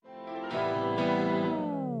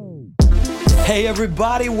Hey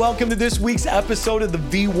everybody, welcome to this week's episode of the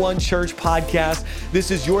V1 Church Podcast.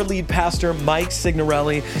 This is your lead pastor, Mike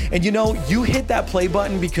Signorelli. And you hit that play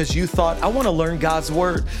button because you thought, I want to learn God's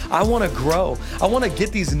word. I want to grow. I want to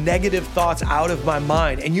get these negative thoughts out of my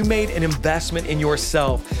mind. And you made an investment in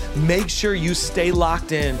yourself. Make sure you stay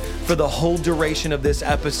locked in for the whole duration of this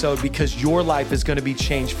episode because your life is going to be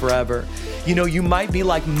changed forever. You might be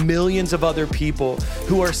like millions of other people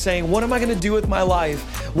who are saying, what am I going to do with my life?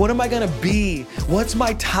 What am I going to be? What's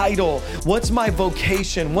my title? What's my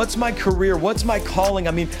vocation? What's my career? What's my calling?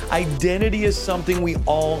 Identity is something we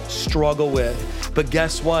all struggle with. But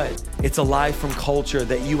guess what? It's a lie from culture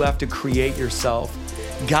that you have to create yourself.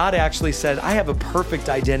 God actually said, I have a perfect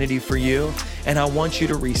identity for you, and I want you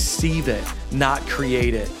to receive it, not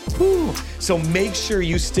create it. Whew. So make sure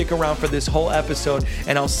you stick around for this whole episode,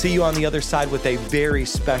 and I'll see you on the other side with a very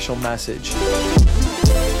special message.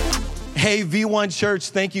 Hey, V1 Church,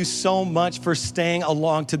 thank you so much for staying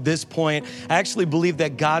along to this point. I actually believe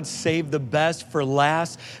that God saved the best for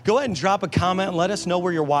last. Go ahead and drop a comment and let us know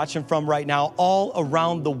where you're watching from right now. All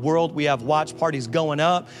around the world, we have watch parties going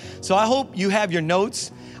up. So I hope you have your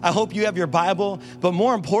notes. I hope you have your Bible, but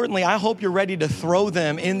more importantly, I hope you're ready to throw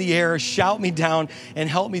them in the air, shout me down, and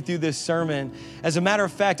help me through this sermon. As a matter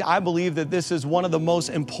of fact, I believe that this is one of the most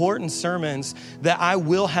important sermons that I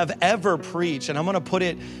will have ever preached, and I'm gonna put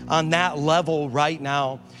it on that level right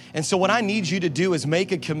now. And so what I need you to do is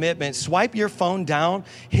make a commitment. Swipe your phone down,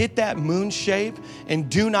 hit that moon shape, and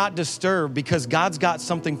do not disturb because God's got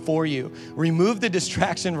something for you. Remove the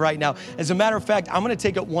distraction right now. As a matter of fact, I'm gonna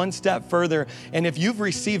take it one step further. And if you've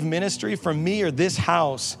received ministry from me or this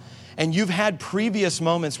house, and you've had previous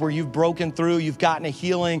moments where you've broken through, you've gotten a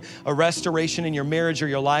healing, a restoration in your marriage or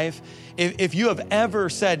your life, if you have ever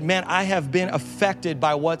said, man, I have been affected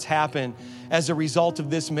by what's happened as a result of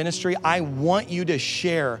this ministry, I want you to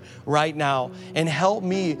share right now and help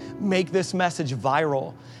me make this message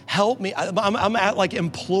viral. Help me. I'm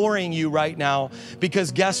imploring you right now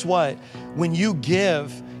because guess what? When you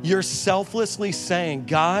give, you're selflessly saying,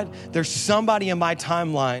 God, there's somebody in my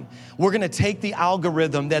timeline. We're going to take the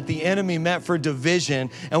algorithm that the enemy meant for division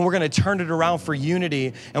and we're going to turn it around for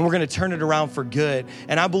unity and we're going to turn it around for good.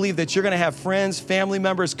 And I believe that you're going to have friends, family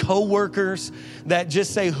members, co-workers that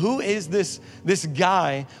just say, who is this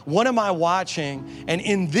guy? What am I watching? And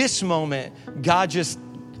in this moment, God just,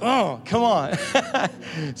 oh, come on.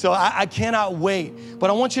 So I cannot wait. But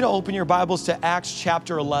I want you to open your Bibles to Acts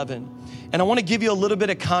chapter 11. And I want to give you a little bit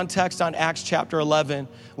of context on Acts chapter 11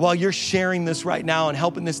 while you're sharing this right now and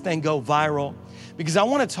helping this thing go viral. Because I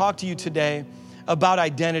want to talk to you today about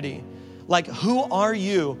identity. Like, who are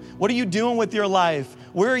you? What are you doing with your life?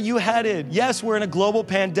 Where are you headed? Yes, we're in a global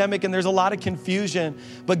pandemic and there's a lot of confusion,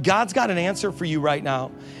 but God's got an answer for you right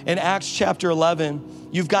now. In Acts chapter 11,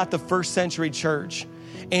 you've got the first century church.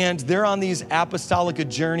 And they're on these apostolic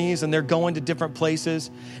journeys and they're going to different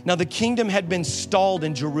places. Now, the kingdom had been stalled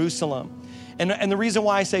in Jerusalem. And the reason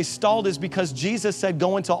why I say stalled is because Jesus said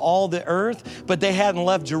go into all the earth, but they hadn't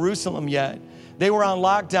left Jerusalem yet. They were on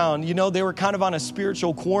lockdown. They were kind of on a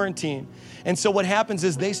spiritual quarantine. And so what happens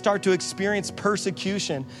is they start to experience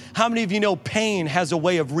persecution. How many of you know pain has a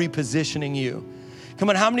way of repositioning you?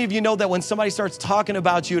 Come on, how many of you know that when somebody starts talking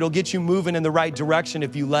about you, it'll get you moving in the right direction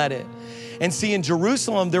if you let it? And see, in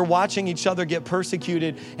Jerusalem, they're watching each other get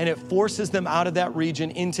persecuted, and it forces them out of that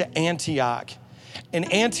region into Antioch.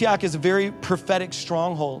 And Antioch is a very prophetic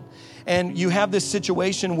stronghold. And you have this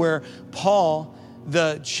situation where Paul,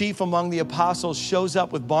 the chief among the apostles, shows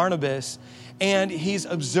up with Barnabas, and he's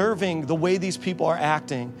observing the way these people are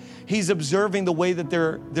acting. He's observing the way that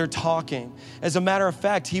they're talking. As a matter of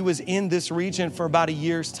fact, he was in this region for about a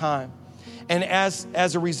year's time. And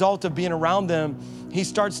as a result of being around them, he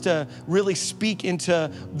starts to really speak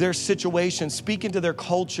into their situation, speak into their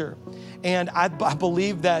culture. And I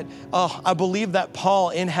believe that Paul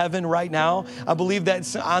in heaven right now, I believe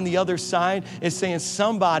that on the other side is saying,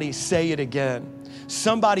 somebody say it again.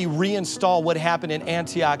 Somebody reinstall what happened in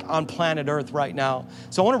Antioch on planet Earth right now.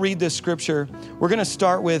 So I want to read this scripture. We're going to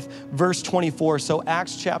start with verse 24. So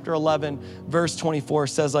Acts chapter 11, verse 24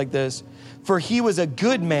 says like this: For he was a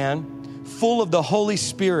good man, full of the Holy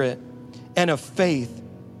Spirit and of faith.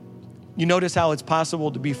 You notice how it's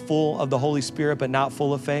possible to be full of the Holy Spirit but not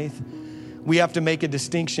full of faith? We have to make a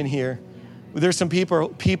distinction here. There's some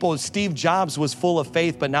people, Steve Jobs was full of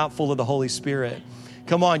faith but not full of the Holy Spirit.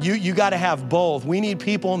 Come on, you got to have both. We need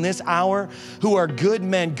people in this hour who are good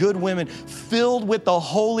men, good women, filled with the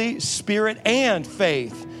Holy Spirit and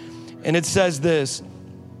faith. And it says this: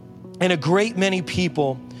 and a great many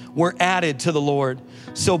people were added to the Lord.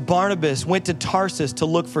 So Barnabas went to Tarsus to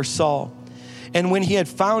look for Saul. And when he had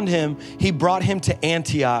found him, he brought him to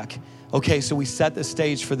Antioch. Okay, so we set the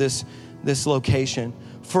stage for this location.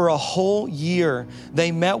 For a whole year,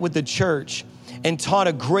 they met with the church and taught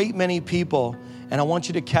a great many people. And I want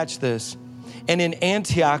you to catch this. And in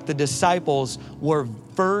Antioch, the disciples were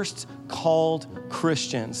first called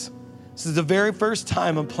Christians. This is the very first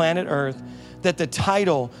time on planet Earth that the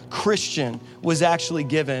title Christian was actually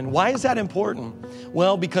given. Why is that important?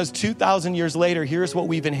 Well, because 2,000 years later, here's what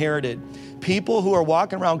we've inherited. People who are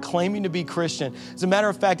walking around claiming to be Christian. As a matter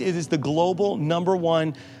of fact, it is the global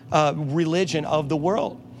 #1 religion of the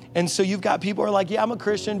world. And so you've got people who are like, yeah, I'm a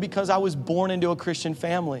Christian because I was born into a Christian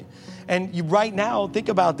family. And right now, think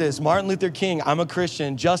about this. Martin Luther King, I'm a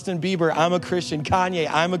Christian. Justin Bieber, I'm a Christian. Kanye,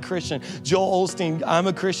 I'm a Christian. Joel Osteen, I'm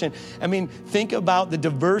a Christian. I mean, think about the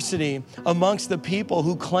diversity amongst the people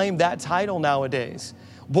who claim that title nowadays.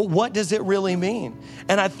 But what does it really mean?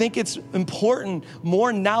 And I think it's important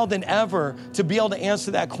more now than ever to be able to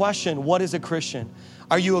answer that question. What is a Christian?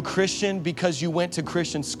 Are you a Christian because you went to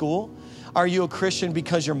Christian school? Are you a Christian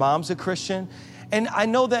because your mom's a Christian? And I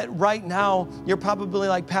know that right now, you're probably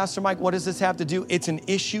like, Pastor Mike, what does this have to do? It's an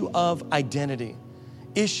issue of identity.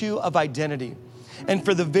 Issue of identity. And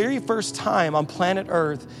for the very first time on planet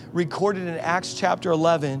Earth, recorded in Acts chapter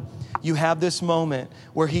 11, you have this moment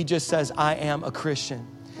where he just says, I am a Christian.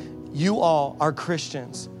 You all are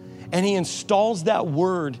Christians. And he installs that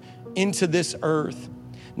word into this earth.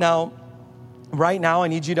 Now, right now, I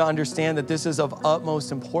need you to understand that this is of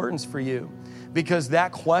utmost importance for you, because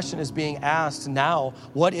that question is being asked now.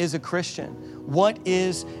 What is a Christian? What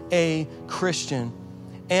is a Christian?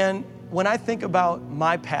 And when I think about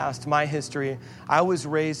my past, my history, I was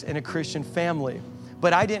raised in a Christian family,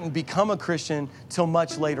 but I didn't become a Christian till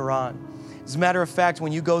much later on. As a matter of fact,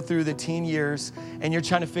 when you go through the teen years and you're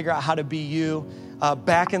trying to figure out how to be you,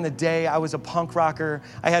 back in the day, I was a punk rocker.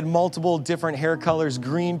 I had multiple different hair colors,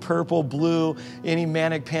 green, purple, blue, any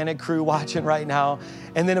Manic Panic crew watching right now.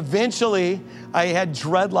 And then eventually, I had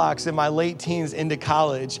dreadlocks in my late teens into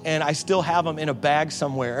college, and I still have them in a bag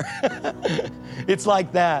somewhere. It's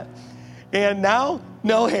like that. And now,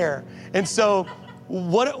 no hair. And so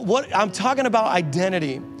what I'm talking about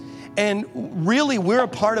identity. And really, we're a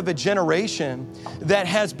part of a generation that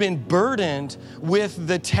has been burdened with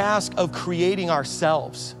the task of creating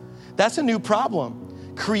ourselves. That's a new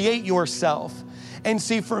problem. Create yourself. And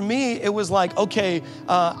see, for me, it was like, okay,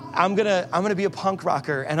 I'm gonna be a punk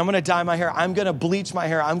rocker, and I'm gonna dye my hair. I'm gonna bleach my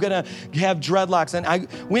hair. I'm gonna have dreadlocks. And I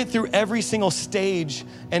went through every single stage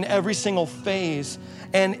and every single phase.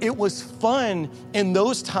 And it was fun in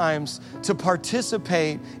those times to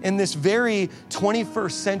participate in this very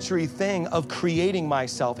 21st century thing of creating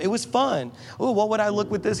myself. It was fun. Oh, what would I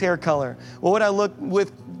look with this hair color? What would I look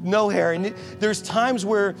with no hair? And there's times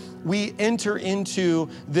where we enter into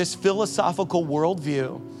this philosophical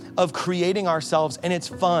worldview of creating ourselves, and it's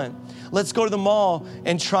fun. Let's go to the mall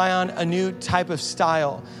and try on a new type of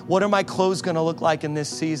style. What are my clothes gonna look like in this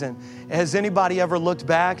season? Has anybody ever looked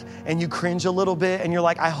back and you cringe a little bit and you're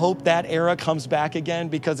like, I hope that era comes back again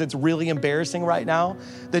because it's really embarrassing right now?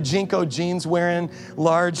 The Jinko jeans wearing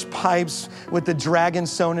large pipes with the dragon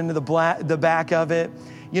sewn into the back of it.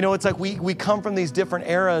 You know, it's like we come from these different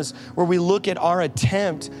eras where we look at our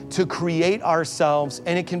attempt to create ourselves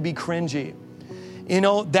and it can be cringy. You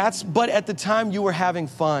know, but at the time you were having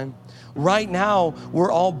fun. Right now,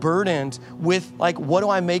 we're all burdened with like, what do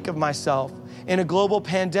I make of myself? In a global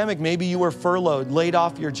pandemic, maybe you were furloughed, laid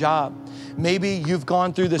off your job. Maybe you've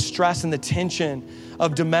gone through the stress and the tension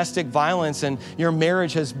of domestic violence and your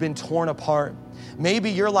marriage has been torn apart.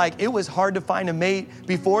 Maybe you're like, it was hard to find a mate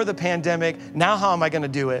before the pandemic. Now how am I gonna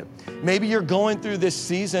do it? Maybe you're going through this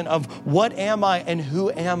season of what am I and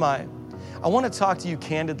who am I? I wanna talk to you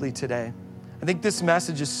candidly today. I think this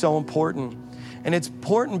message is so important. And it's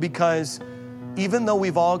important because even though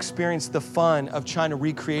we've all experienced the fun of trying to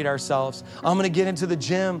recreate ourselves, I'm gonna get into the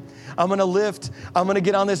gym, I'm gonna lift, I'm gonna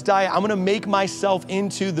get on this diet, I'm gonna make myself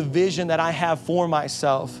into the vision that I have for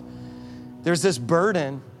myself. There's this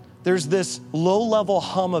burden, there's this low-level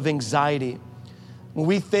hum of anxiety. When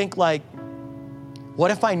we think like,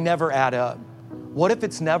 what if I never add up? What if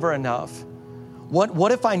it's never enough?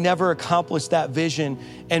 What if I never accomplish that vision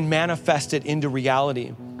and manifest it into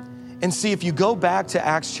reality? And see, if you go back to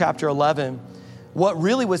Acts chapter 11, what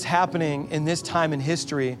really was happening in this time in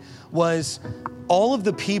history was all of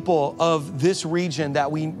the people of this region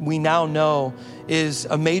that we now know is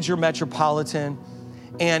a major metropolitan,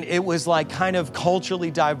 and it was like kind of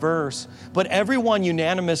culturally diverse, but everyone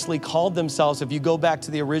unanimously called themselves, if you go back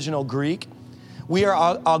to the original Greek, we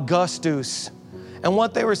are Augustus. And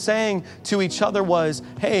what they were saying to each other was,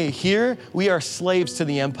 hey, here we are slaves to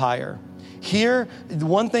the empire. here,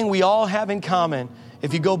 one thing we all have in common,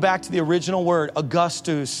 if you go back to the original word,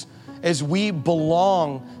 Augustus, is we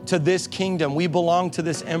belong to this kingdom. We belong to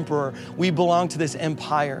this emperor. We belong to this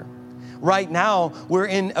empire. Right now, we're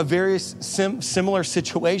in a very similar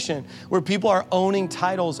situation where people are owning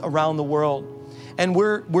titles around the world. And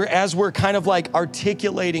as we're kind of like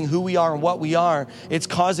articulating who we are and what we are, it's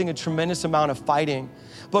causing a tremendous amount of fighting.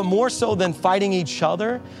 But more so than fighting each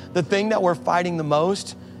other, the thing that we're fighting the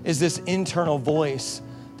most is this internal voice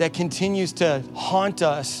that continues to haunt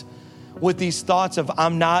us with these thoughts of,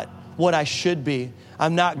 I'm not what I should be.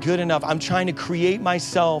 I'm not good enough. I'm trying to create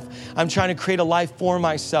myself. I'm trying to create a life for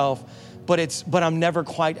myself, but I'm never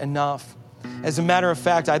quite enough. As a matter of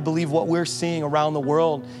fact, I believe what we're seeing around the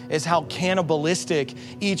world is how cannibalistic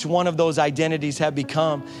each one of those identities have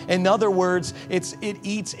become. In other words, it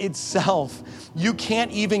eats itself. You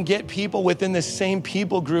can't even get people within the same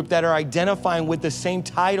people group that are identifying with the same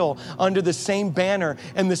title, under the same banner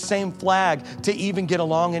and the same flag to even get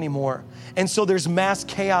along anymore. And so there's mass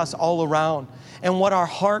chaos all around. And what our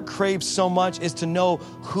heart craves so much is to know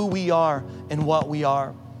who we are and what we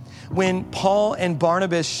are. When Paul and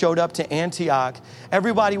Barnabas showed up to Antioch,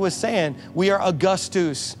 everybody was saying, we are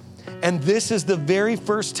Augustus. And this is the very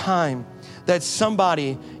first time that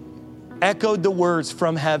somebody echoed the words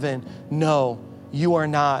from heaven, no, you are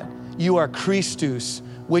not. You are Christus,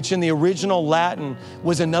 which in the original Latin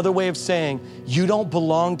was another way of saying, you don't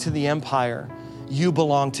belong to the empire. You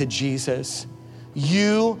belong to Jesus.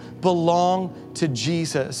 You belong to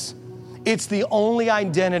Jesus. It's the only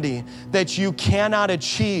identity that you cannot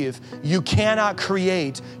achieve, you cannot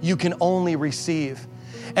create, you can only receive.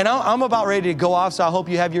 And I'm about ready to go off, so I hope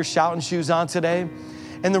you have your shouting shoes on today.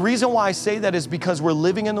 And the reason why I say that is because we're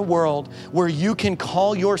living in the world where you can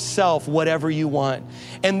call yourself whatever you want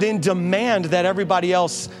and then demand that everybody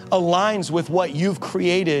else aligns with what you've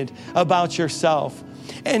created about yourself.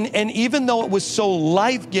 And even though it was so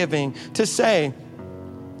life-giving to say,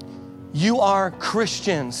 you are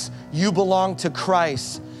Christians, you belong to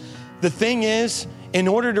Christ. The thing is, in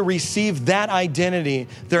order to receive that identity,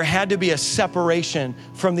 there had to be a separation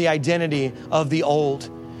from the identity of the old.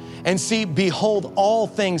 And see, behold, all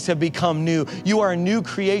things have become new. You are a new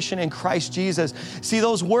creation in Christ Jesus. See,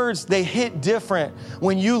 those words, they hit different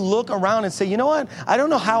when you look around and say, you know what? I don't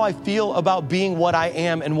know how I feel about being what I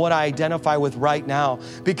am and what I identify with right now,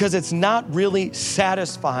 because it's not really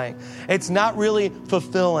satisfying. It's not really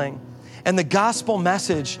fulfilling. And the gospel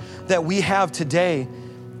message that we have today,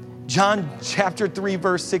 John chapter 3,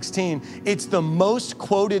 verse 16, it's the most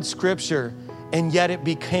quoted scripture, and yet it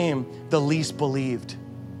became the least believed.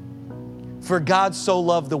 For God so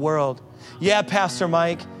loved the world. Yeah, Pastor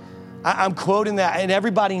Mike, I'm quoting that, and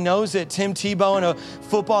everybody knows it. Tim Tebow in a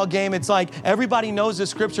football game, it's like everybody knows the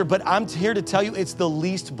scripture, but I'm here to tell you it's the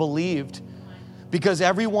least believed, because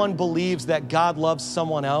everyone believes that God loves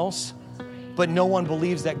someone else, but no one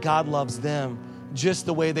believes that God loves them just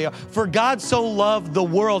the way they are. For God so loved the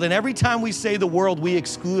world, and every time we say the world, we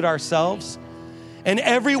exclude ourselves, and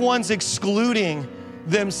everyone's excluding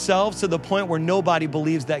themselves to the point where nobody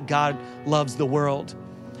believes that God loves the world.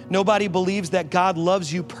 Nobody believes that God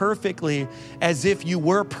loves you perfectly as if you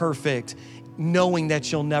were perfect, knowing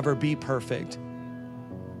that you'll never be perfect.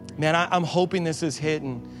 Man, I'm hoping this is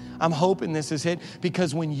hidden. I'm hoping this is hit,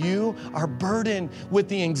 because when you are burdened with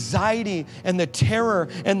the anxiety and the terror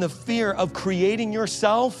and the fear of creating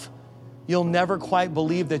yourself, you'll never quite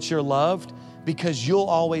believe that you're loved, because you'll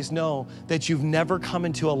always know that you've never come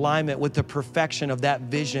into alignment with the perfection of that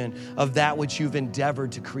vision of that which you've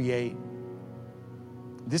endeavored to create.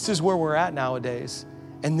 This is where we're at nowadays.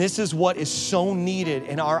 And this is what is so needed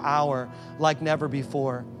in our hour like never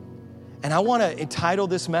before. And I want to entitle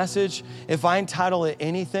this message, if I entitle it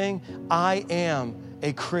anything, I am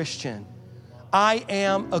a Christian. I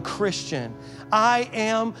am a Christian. I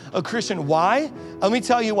am a Christian. Why? Let me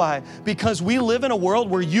tell you why. Because we live in a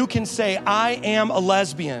world where you can say, I am a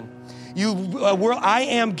lesbian. I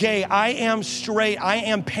am gay, I am straight, I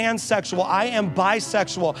am pansexual, I am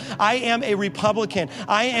bisexual, I am a Republican,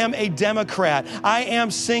 I am a Democrat, I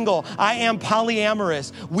am single, I am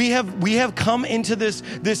polyamorous. We have come into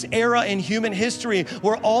this era in human history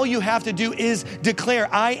where all you have to do is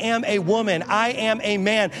declare, I am a woman, I am a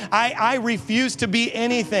man, I refuse to be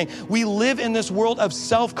anything. We live in this world of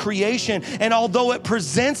self-creation, and although it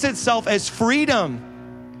presents itself as freedom,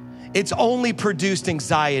 it's only produced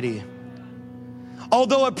anxiety.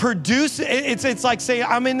 Although it's like saying,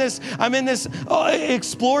 I'm in this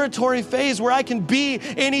exploratory phase where I can be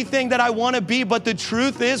anything that I want to be. But the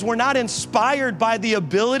truth is, we're not inspired by the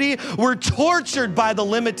ability. We're tortured by the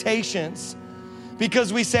limitations.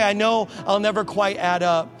 Because we say, I know I'll never quite add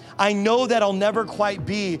up. I know that I'll never quite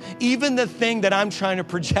be even the thing that I'm trying to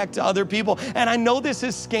project to other people. And I know this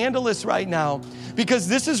is scandalous right now because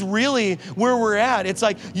this is really where we're at. It's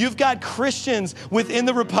like you've got Christians within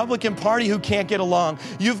the Republican Party who can't get along.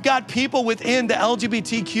 You've got people within the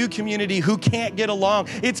LGBTQ community who can't get along.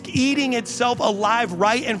 It's eating itself alive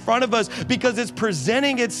right in front of us because it's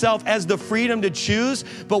presenting itself as the freedom to choose,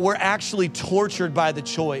 but we're actually tortured by the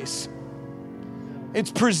choice. It's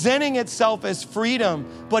presenting itself as freedom,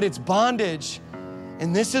 but it's bondage.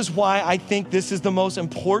 And this is why I think this is the most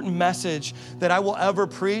important message that I will ever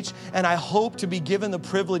preach. And I hope to be given the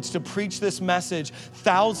privilege to preach this message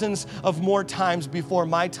thousands of more times before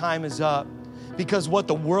my time is up. Because what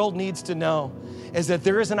the world needs to know is that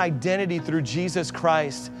there is an identity through Jesus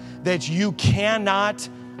Christ that you cannot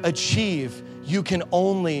achieve, you can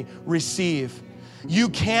only receive. You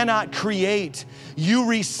cannot create. You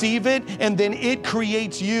receive it, and then it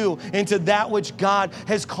creates you into that which God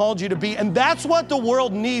has called you to be. And that's what the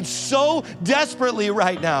world needs so desperately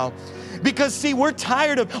right now. Because, see, we're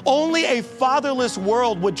tired of only a fatherless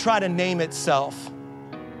world would try to name itself.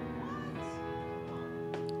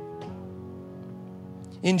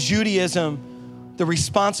 In Judaism, the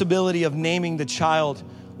responsibility of naming the child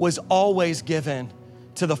was always given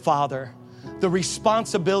to the father. The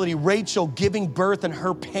responsibility, Rachel giving birth in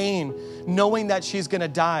her pain, knowing that she's gonna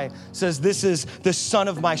die, says, this is the son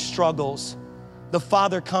of my struggles. The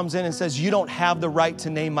father comes in and says, you don't have the right to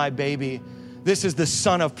name my baby. This is the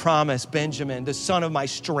son of promise, Benjamin, the son of my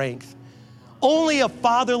strength. Only a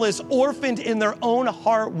fatherless, orphaned in their own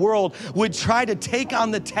heart world would try to take on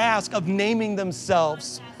the task of naming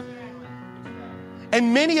themselves.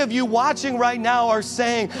 And many of you watching right now are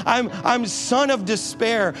saying, I'm son of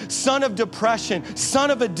despair, son of depression,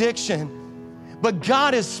 son of addiction. But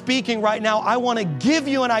God is speaking right now. I want to give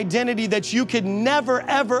you an identity that you could never,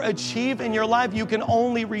 ever achieve in your life. You can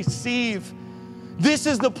only receive. This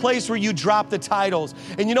is the place where you drop the titles.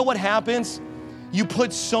 And you know what happens? You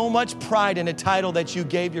put so much pride in a title that you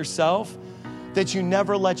gave yourself that you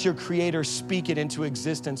never let your Creator speak it into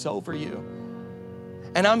existence over you.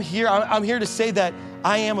 And I'm here to say that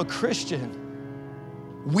I am a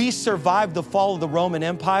Christian. We survived the fall of the Roman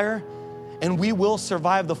Empire, and we will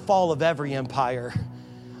survive the fall of every empire.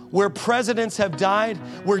 Where presidents have died,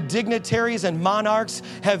 where dignitaries and monarchs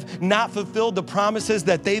have not fulfilled the promises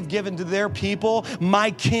that they've given to their people,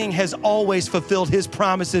 my King has always fulfilled his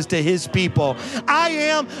promises to his people. I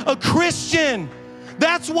am a Christian.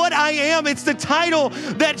 That's what I am. It's the title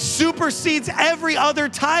that supersedes every other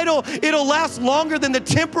title. It'll last longer than the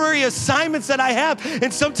temporary assignments that I have.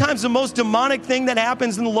 And sometimes the most demonic thing that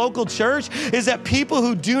happens in the local church is that people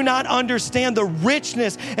who do not understand the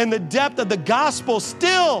richness and the depth of the gospel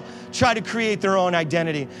still try to create their own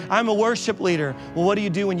identity. I'm a worship leader. Well, what do you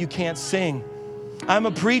do when you can't sing? I'm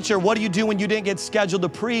a preacher. What do you do when you didn't get scheduled to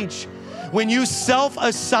preach? When you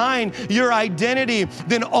self-assign your identity,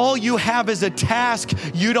 then all you have is a task.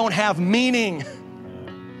 You don't have meaning.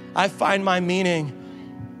 I find my meaning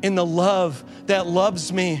in the love that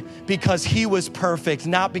loves me because he was perfect,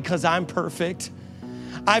 not because I'm perfect.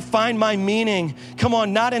 I find my meaning, come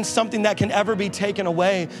on, not in something that can ever be taken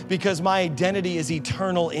away because my identity is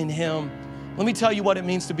eternal in him. Let me tell you what it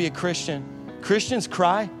means to be a Christian. Christians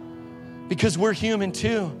cry because we're human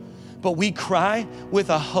too, but we cry with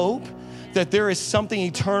a hope that there is something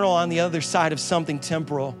eternal on the other side of something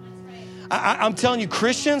temporal. I'm telling you,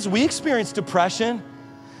 Christians, we experience depression,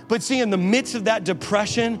 but see, in the midst of that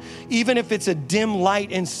depression, even if it's a dim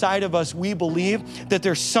light inside of us, we believe that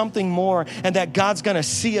there's something more and that God's gonna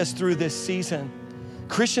see us through this season.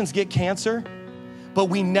 Christians get cancer, but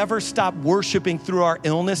we never stop worshiping through our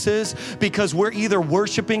illnesses because we're either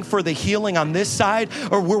worshiping for the healing on this side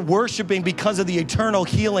or we're worshiping because of the eternal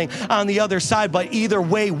healing on the other side. But either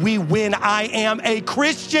way, we win. I am a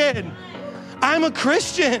Christian. I'm a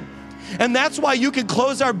Christian. And that's why you can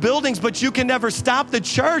close our buildings, but you can never stop the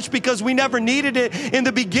church because we never needed it in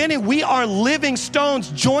the beginning. We are living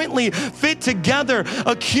stones jointly fit together,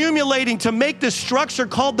 accumulating to make the structure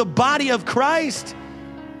called the body of Christ.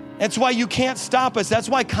 That's why you can't stop us. That's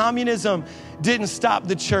why communism didn't stop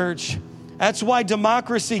the church. That's why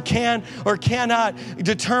democracy can or cannot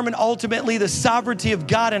determine ultimately the sovereignty of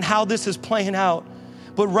God and how this is playing out.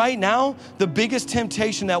 But right now, the biggest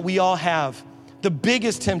temptation that we all have, the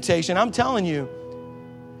biggest temptation, I'm telling you,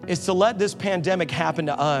 is to let this pandemic happen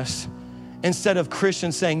to us instead of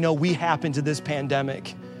Christians saying, no, we happened to this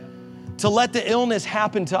pandemic. To let the illness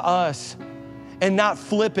happen to us and not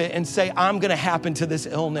flip it and say, I'm gonna happen to this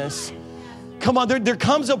illness. Come on, there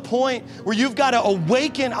comes a point where you've got to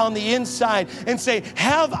awaken on the inside and say,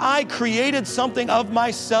 have I created something of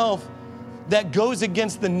myself that goes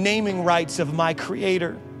against the naming rights of my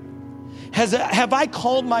Creator? Have I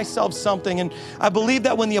called myself something? And I believe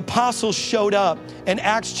that when the apostles showed up in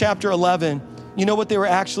Acts chapter 11, you know what they were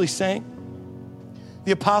actually saying?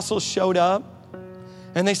 The apostles showed up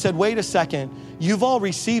and they said, wait a second, you've all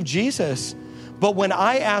received Jesus, but when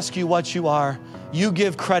I ask you what you are, you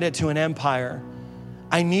give credit to an empire.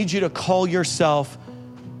 I need you to call yourself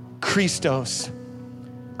Christos,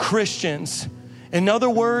 Christians. In other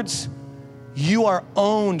words, you are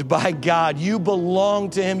owned by God. You belong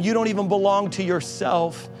to Him. You don't even belong to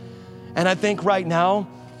yourself. And I think right now,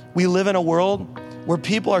 we live in a world where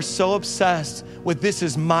people are so obsessed with this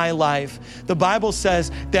is my life. The Bible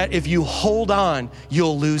says that if you hold on,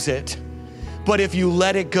 you'll lose it. But if you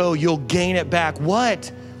let it go, you'll gain it back.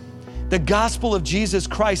 What? The gospel of Jesus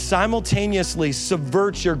Christ simultaneously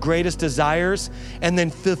subverts your greatest desires and then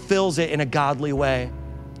fulfills it in a godly way.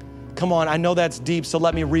 Come on, I know that's deep, so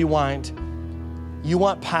let me rewind. You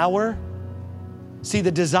want power? See,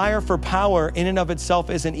 the desire for power in and of itself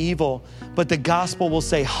isn't evil, but the gospel will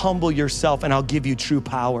say, humble yourself and I'll give you true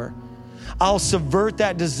power. I'll subvert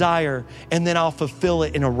that desire and then I'll fulfill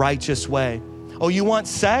it in a righteous way. Oh, you want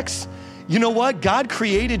sex? You know what? God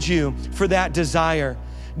created you for that desire.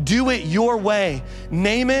 Do it your way.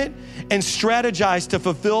 Name it and strategize to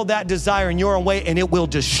fulfill that desire in your own way, and it will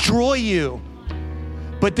destroy you.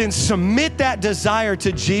 But then submit that desire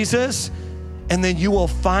to Jesus, and then you will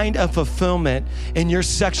find a fulfillment in your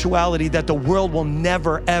sexuality that the world will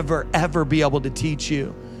never, ever, ever be able to teach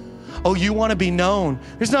you. Oh, you want to be known.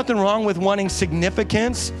 There's nothing wrong with wanting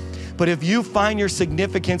significance, but if you find your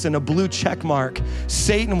significance in a blue check mark,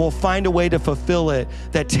 Satan will find a way to fulfill it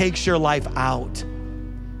that takes your life out.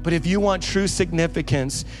 But if you want true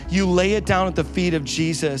significance, you lay it down at the feet of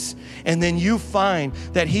Jesus, and then you find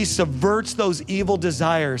that He subverts those evil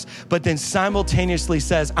desires, but then simultaneously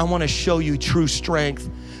says, I want to show you true strength.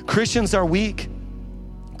 Christians are weak.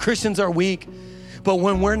 Christians are weak. But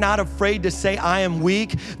when we're not afraid to say, I am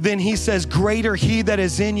weak, then He says, greater He that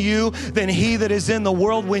is in you than he that is in the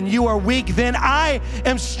world. When you are weak, then I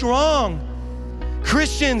am strong.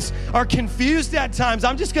 Christians are confused at times.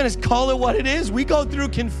 I'm just gonna call it what it is. We go through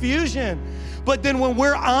confusion. But then when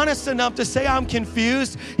we're honest enough to say I'm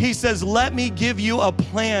confused, He says, let me give you a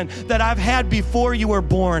plan that I've had before you were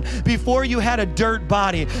born, before you had a dirt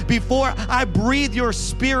body, before I breathed your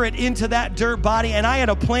spirit into that dirt body. And I had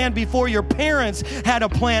a plan before your parents had a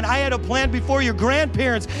plan. I had a plan before your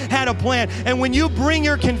grandparents had a plan. And when you bring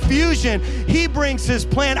your confusion, He brings His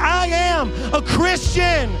plan. I am a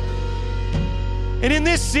Christian. And in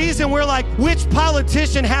this season, we're like, which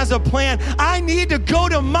politician has a plan? I need to go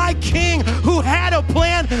to my King who had a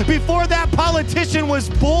plan before that politician was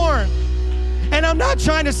born. And I'm not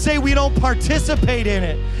trying to say we don't participate in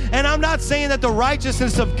it. And I'm not saying that the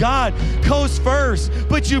righteousness of God goes first,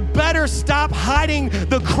 but you better stop hiding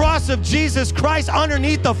the cross of Jesus Christ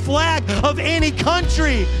underneath the flag of any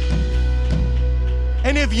country.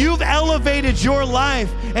 And if you've elevated your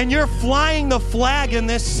life and you're flying the flag in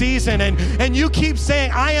this season and you keep saying,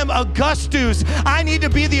 I am Augustus, I need to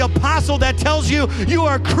be the apostle that tells you you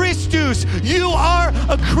are Christus, you are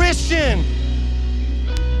a Christian.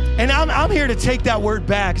 And I'm here to take that word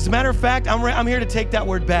back. As a matter of fact, I'm here to take that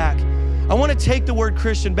word back. I want to take the word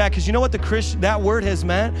Christian back because you know what that word has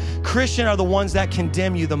meant? Christian are the ones that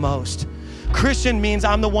condemn you the most. Christian means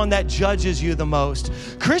I'm the one that judges you the most.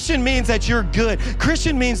 Christian means that you're good.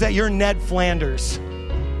 Christian means that you're Ned Flanders.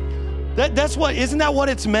 Isn't that what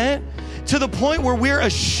it's meant? To the point where we're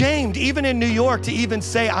ashamed, even in New York, to even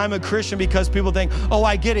say I'm a Christian because people think, oh,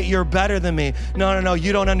 I get it, you're better than me. No,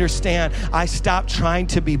 you don't understand. I stopped trying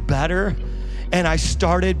to be better and I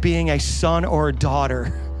started being a son or a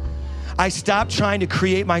daughter. I stopped trying to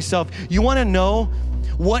create myself. You want to know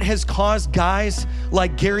what has caused guys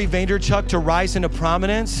like Gary Vaynerchuk to rise into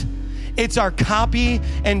prominence? It's our copy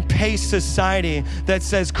and paste society that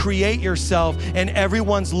says create yourself, and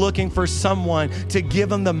everyone's looking for someone to give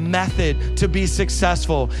them the method to be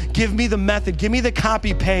successful. Give me the method, give me the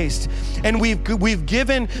copy paste. And we've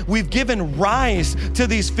given rise to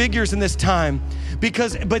these figures in this time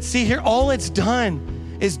but see here, all it's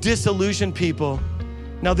done is disillusion people.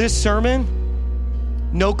 Now this sermon,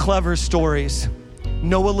 no clever stories,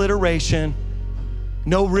 no alliteration,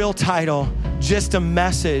 no real title, just a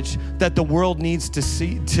message that the world needs to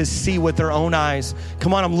see with their own eyes.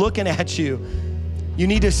 Come on, I'm looking at you. You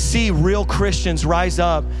need to see real Christians rise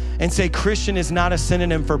up and say, Christian is not a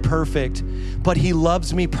synonym for perfect, but He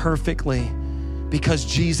loves me perfectly because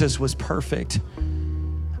Jesus was perfect.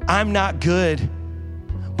 I'm not good,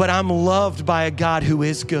 but I'm loved by a God who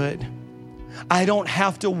is good. I don't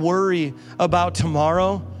have to worry about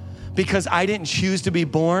tomorrow because I didn't choose to be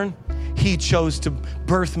born. He chose to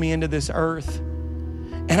birth me into this earth.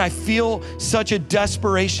 And I feel such a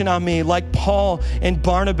desperation on me, like Paul and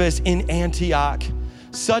Barnabas in Antioch.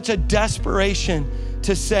 Such a desperation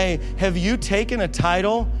to say, have you taken a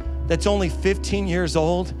title that's only 15 years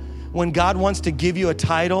old when God wants to give you a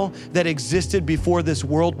title that existed before this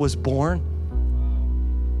world was born?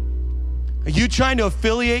 Are you trying to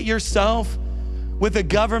affiliate yourself with a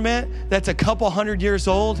government that's a couple hundred years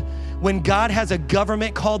old when God has a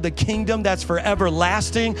government called the kingdom that's for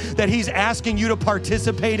everlasting that he's asking you to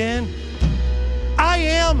participate in? I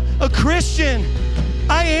am a Christian.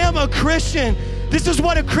 I am a Christian. This is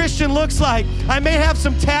what a Christian looks like. I may have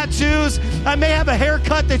some tattoos. I may have a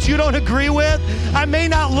haircut that you don't agree with. I may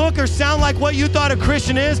not look or sound like what you thought a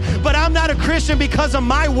Christian is, but I'm not a Christian because of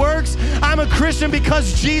my works. I'm a Christian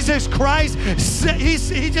because Jesus Christ,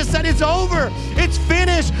 he just said it's over. It's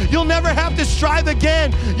finished. You'll never have to strive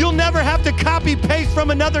again. You'll never have to copy paste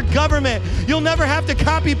from another government. You'll never have to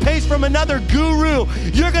copy paste from another guru.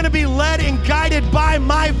 You're going to be led and guided by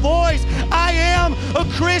my voice. I am a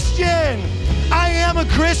Christian. I am a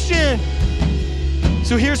Christian.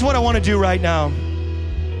 So here's what I want to do right now.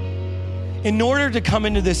 In order to come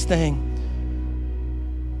into this thing,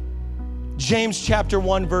 James chapter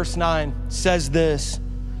 1 verse 9 says this.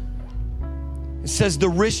 It says the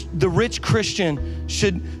rich Christian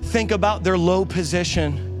should think about their low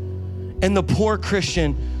position, and the poor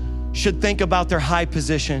Christian should think about their high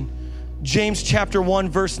position. James chapter 1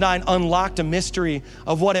 verse 9 unlocked a mystery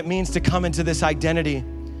of what it means to come into this identity.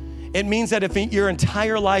 It means that if your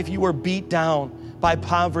entire life you were beat down by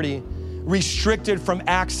poverty, restricted from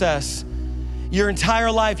access, your entire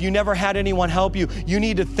life you never had anyone help you, you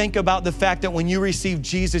need to think about the fact that when you receive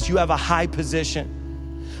Jesus, you have a high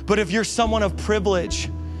position. But if you're someone of privilege,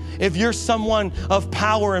 if you're someone of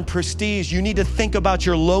power and prestige, you need to think about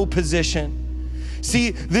your low position.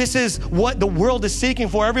 See, this is what the world is seeking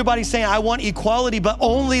for. Everybody's saying, I want equality, but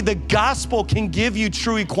only the gospel can give you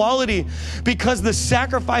true equality, because the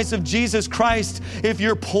sacrifice of Jesus Christ, if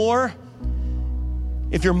you're poor,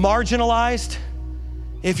 if you're marginalized,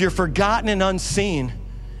 if you're forgotten and unseen,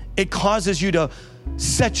 it causes you to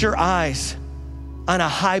set your eyes on a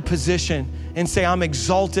high position and say, I'm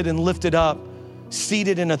exalted and lifted up,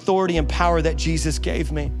 seated in authority and power that Jesus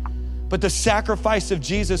gave me. But the sacrifice of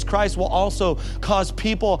Jesus Christ will also cause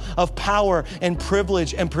people of power and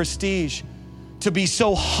privilege and prestige to be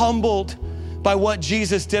so humbled by what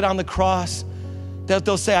Jesus did on the cross that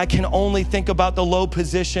they'll say, I can only think about the low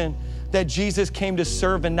position that Jesus came to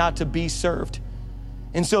serve and not to be served.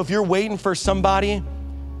 And so if you're waiting for somebody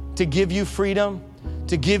to give you freedom,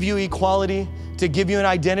 to give you equality, to give you an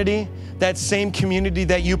identity, that same community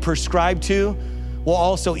that you prescribe to will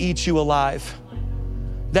also eat you alive.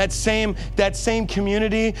 That same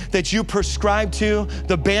community that you prescribe to,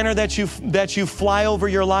 the banner that you fly over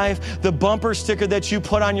your life, the bumper sticker that you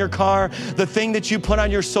put on your car, the thing that you put on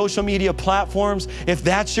your social media platforms, if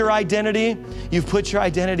that's your identity, you've put your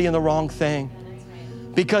identity in the wrong thing.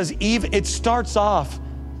 Because it starts off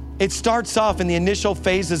in the initial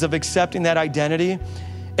phases of accepting that identity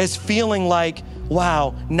as feeling like,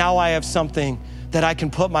 wow, now I have something that I can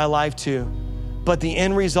put my life to. But the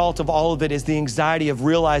end result of all of it is the anxiety of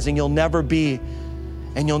realizing you'll never be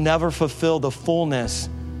and you'll never fulfill the fullness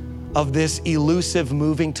of this elusive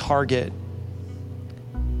moving target.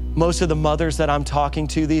 Most of the mothers that I'm talking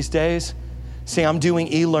to these days say, I'm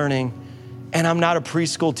doing e-learning and I'm not a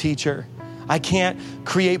preschool teacher. I can't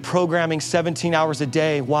create programming 17 hours a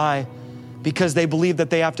day. Why? Because they believe that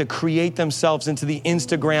they have to create themselves into the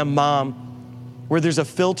Instagram mom, where there's a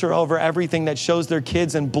filter over everything that shows their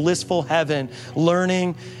kids in blissful heaven,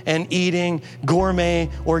 learning and eating gourmet,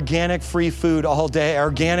 organic, free food all day.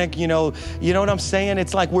 Organic, you know what I'm saying?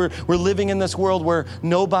 It's like we're living in this world where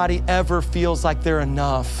nobody ever feels like they're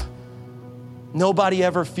enough. Nobody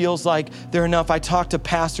ever feels like they're enough. I talk to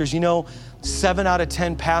pastors, 7 out of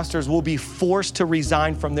 10 pastors will be forced to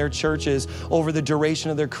resign from their churches over the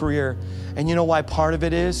duration of their career. And you know why part of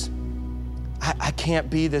it is? I can't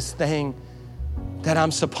be this thing that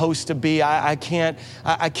I'm supposed to be. I can't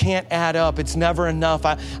add up. It's never enough.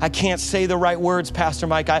 I can't say the right words, Pastor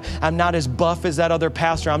Mike. I'm not as buff as that other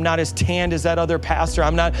pastor. I'm not as tanned as that other pastor.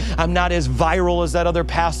 I'm not as viral as that other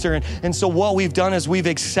pastor. And so what we've done is we've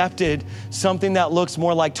accepted something that looks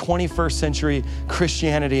more like 21st century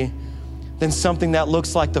Christianity than something that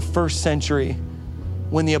looks like the first century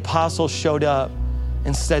when the apostles showed up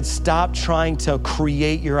and said, stop trying to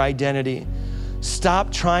create your identity.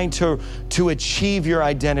 Stop trying to achieve your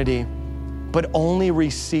identity, but only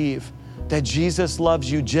receive that Jesus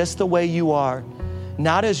loves you just the way you are,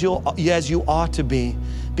 not as you ought to be,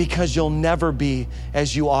 because you'll never be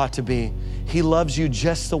as you ought to be. He loves you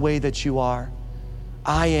just the way that you are.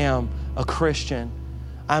 I am a Christian.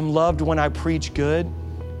 I'm loved when I preach good,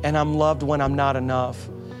 and I'm loved when I'm not enough.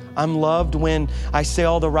 I'm loved when I say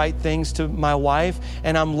all the right things to my wife,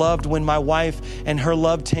 and I'm loved when my wife and her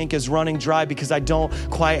love tank is running dry because I don't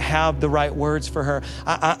quite have the right words for her.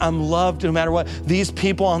 I'm loved no matter what. These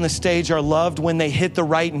people on the stage are loved when they hit the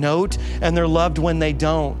right note, and they're loved when they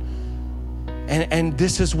don't. And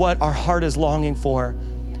this is what our heart is longing for.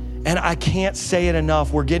 And I can't say it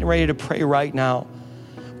enough. We're getting ready to pray right now.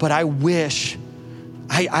 But I wish,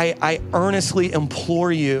 I earnestly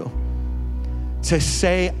implore you to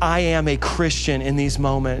say, I am a Christian in these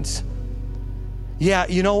moments. Yeah,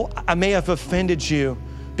 you know, I may have offended you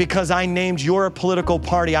because I named your political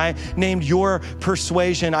party. I named your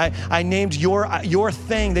persuasion. I named your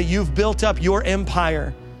thing that you've built up, your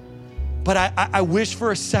empire. But I wish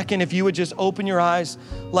for a second if you would just open your eyes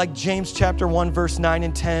like James chapter 1, verse 9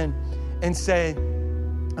 and 10 and say,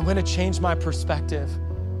 I'm gonna change my perspective.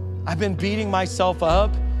 I've been beating myself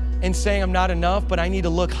up and saying I'm not enough, but I need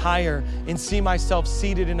to look higher and see myself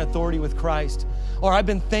seated in authority with Christ. Or I've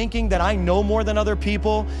been thinking that I know more than other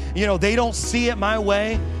people. You know, they don't see it my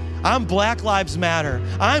way. I'm Black Lives Matter.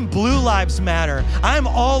 I'm Blue Lives Matter. I'm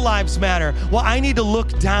All Lives Matter. Well, I need to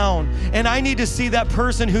look down and I need to see that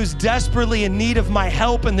person who's desperately in need of my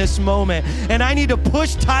help in this moment. And I need to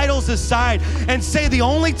push titles aside and say the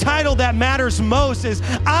only title that matters most is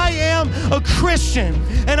I am a Christian.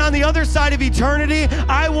 And on the other side of eternity,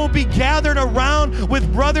 I will be gathered around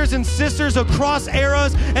with brothers and sisters across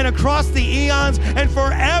eras and across the eons and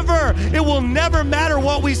forever. It will never matter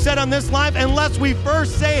what we said on this life unless we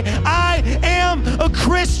first say, I am a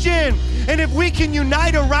Christian. And if we can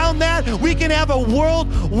unite around that, we can have a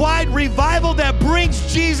worldwide revival that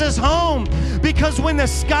brings Jesus home. Because when the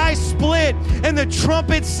sky split and the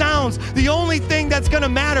trumpet sounds, the only thing that's gonna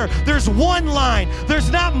matter, there's one line.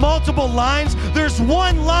 There's not multiple lines. There's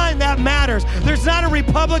one line that matters. There's not a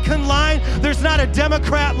Republican line. There's not a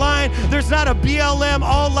Democrat line. There's not a BLM,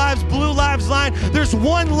 All Lives, Blue Lives line. There's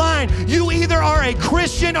one line. You either are a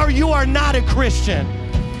Christian or you are not a Christian.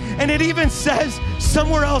 And it even says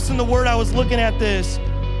somewhere else in the Word, I was looking at this,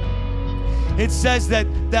 it says that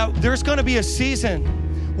there's gonna be a season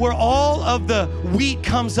where all of the wheat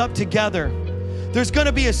comes up together. There's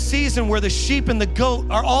gonna be a season where the sheep and the goat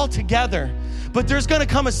are all together, but there's gonna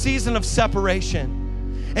come a season of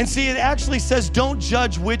separation. And see, it actually says don't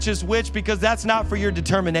judge which is which because that's not for your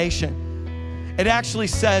determination. It actually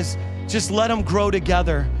says just let them grow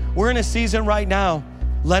together. We're in a season right now,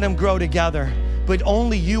 let them grow together. But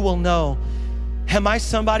only you will know. Am I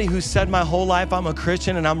somebody who said my whole life I'm a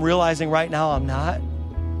Christian and I'm realizing right now I'm not?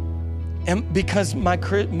 And because my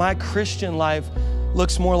Christian life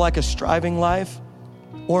looks more like a striving life?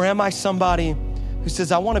 Or am I somebody who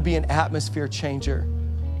says I want to be an atmosphere changer?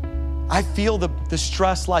 I feel the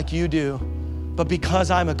stress like you do, but because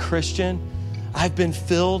I'm a Christian, I've been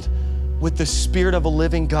filled with the Spirit of a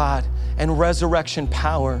living God and resurrection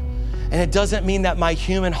power. And it doesn't mean that my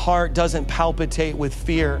human heart doesn't palpitate with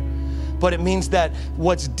fear, but it means that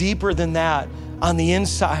what's deeper than that on the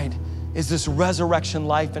inside is this resurrection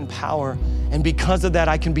life and power. And because of that,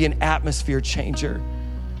 I can be an atmosphere changer.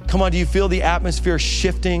 Come on, do you feel the atmosphere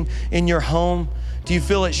shifting in your home? Do you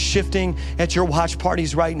feel it shifting at your watch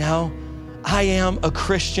parties right now? I am a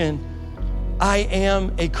Christian. I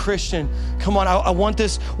am a Christian. Come on, I want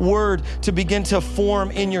this word to begin to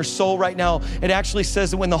form in your soul right now. It actually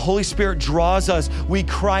says that when the Holy Spirit draws us, we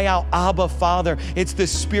cry out, Abba, Father. It's the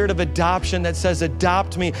spirit of adoption that says,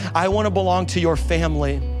 adopt me. I want to belong to your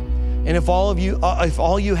family. And if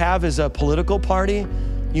all you have is a political party,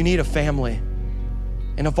 you need a family.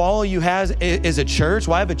 And if all you have is a church,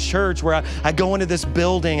 well, I have a church where I go into this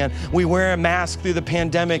building and we wear a mask through the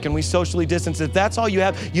pandemic and we socially distance. If that's all you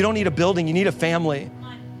have, you don't need a building, you need a family.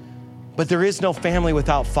 But there is no family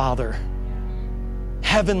without Father,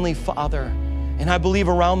 Heavenly Father. And I believe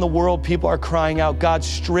around the world, people are crying out, God,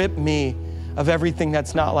 strip me of everything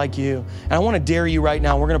that's not like you. And I want to dare you right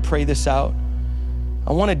now, we're going to pray this out.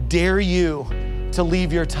 I want to dare you to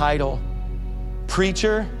leave your title.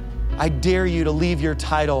 Preacher, I dare you to leave your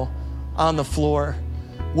title on the floor.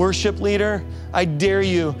 Worship leader, I dare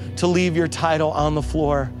you to leave your title on the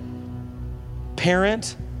floor.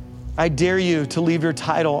 Parent, I dare you to leave your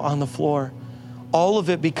title on the floor. All of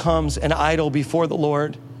it becomes an idol before the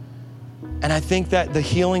Lord. And I think that the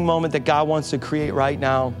healing moment that God wants to create right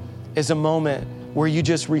now is a moment where you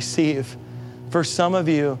just receive For some of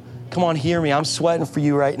you, come on, hear me. I'm sweating for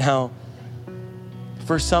you right now.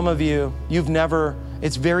 For some of you,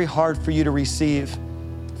 it's very hard for you to receive.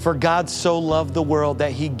 For God so loved the world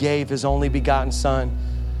that he gave his only begotten son.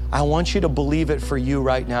 I want you to believe it for you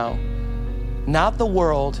right now. Not the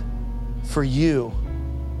world, for you.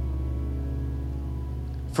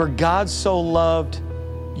 For God so loved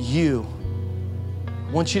you.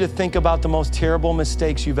 I want you to think about the most terrible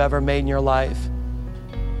mistakes you've ever made in your life.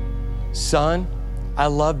 Son, I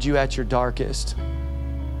loved you at your darkest.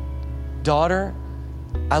 Daughter,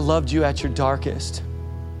 I loved you at your darkest.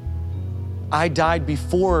 I died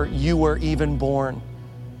before you were even born,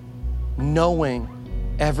 knowing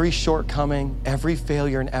every shortcoming, every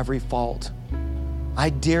failure, and every fault. I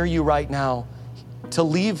dare you right now to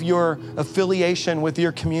leave your affiliation with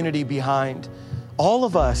your community behind. All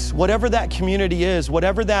of us, whatever that community is,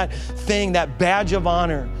 whatever that thing, that badge of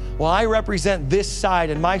honor, well, I represent this side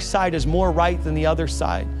and my side is more right than the other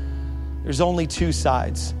side. There's only two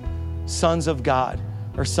sides, sons of God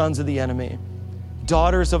or sons of the enemy,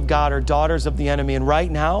 daughters of God or daughters of the enemy. And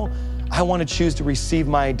right now, I want to choose to receive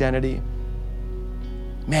my identity.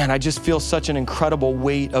 Man, I just feel such an incredible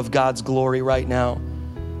weight of God's glory right now.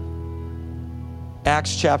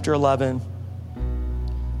 Acts chapter 11.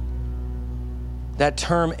 That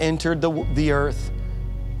term entered the earth.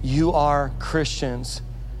 You are Christians.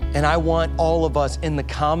 And I want all of us in the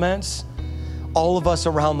comments, all of us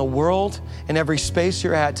around the world, in every space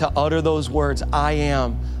you're at, to utter those words, I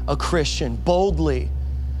am a Christian, boldly,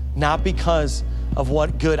 not because of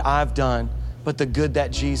what good I've done, but the good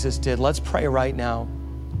that Jesus did. Let's pray right now.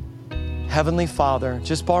 Heavenly Father,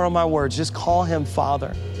 just borrow my words, just call him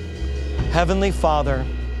Father. Heavenly Father,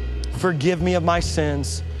 forgive me of my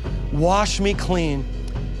sins. Wash me clean.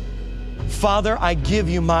 Father, I give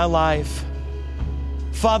you my life.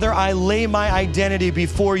 Father, I lay my identity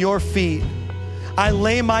before your feet. I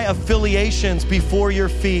lay my affiliations before your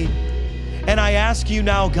feet. And I ask you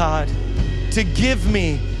now, God, to give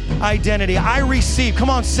me identity. I receive, come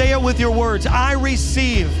on, say it with your words. I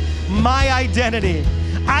receive my identity.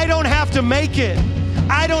 I don't have to make it.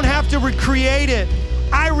 I don't have to recreate it.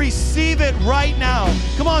 I receive it right now.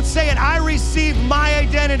 Come on, say it. I receive my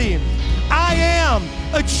identity. I am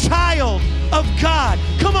a child of God.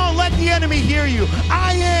 Come on, let the enemy hear you.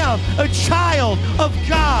 I am a child of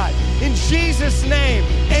God. In Jesus' name,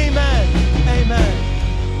 amen. Amen.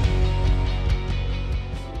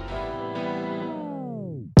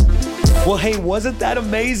 Well, hey, wasn't that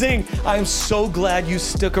amazing? I'm so glad you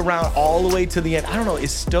stuck around all the way to the end. I don't know,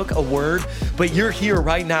 is stuck a word? But you're here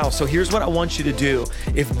right now. So here's what I want you to do.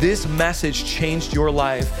 If this message changed your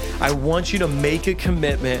life, I want you to make a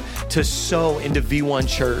commitment to sow into V1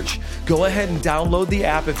 Church. Go ahead and download the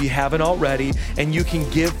app if you haven't already, and you can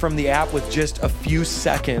give from the app with just a few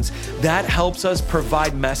seconds. That helps us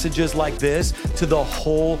provide messages like this to the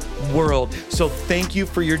whole world. So thank you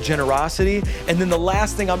for your generosity. And then the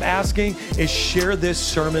last thing I'm asking is share this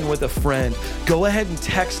sermon with a friend. Go ahead and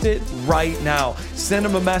text it right now. Send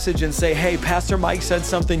them a message and say, hey, Pastor Mike said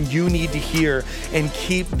something you need to hear, and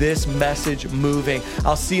keep this message moving.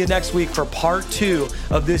 I'll see you next week for part 2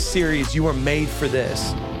 of this series. You were made for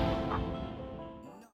this.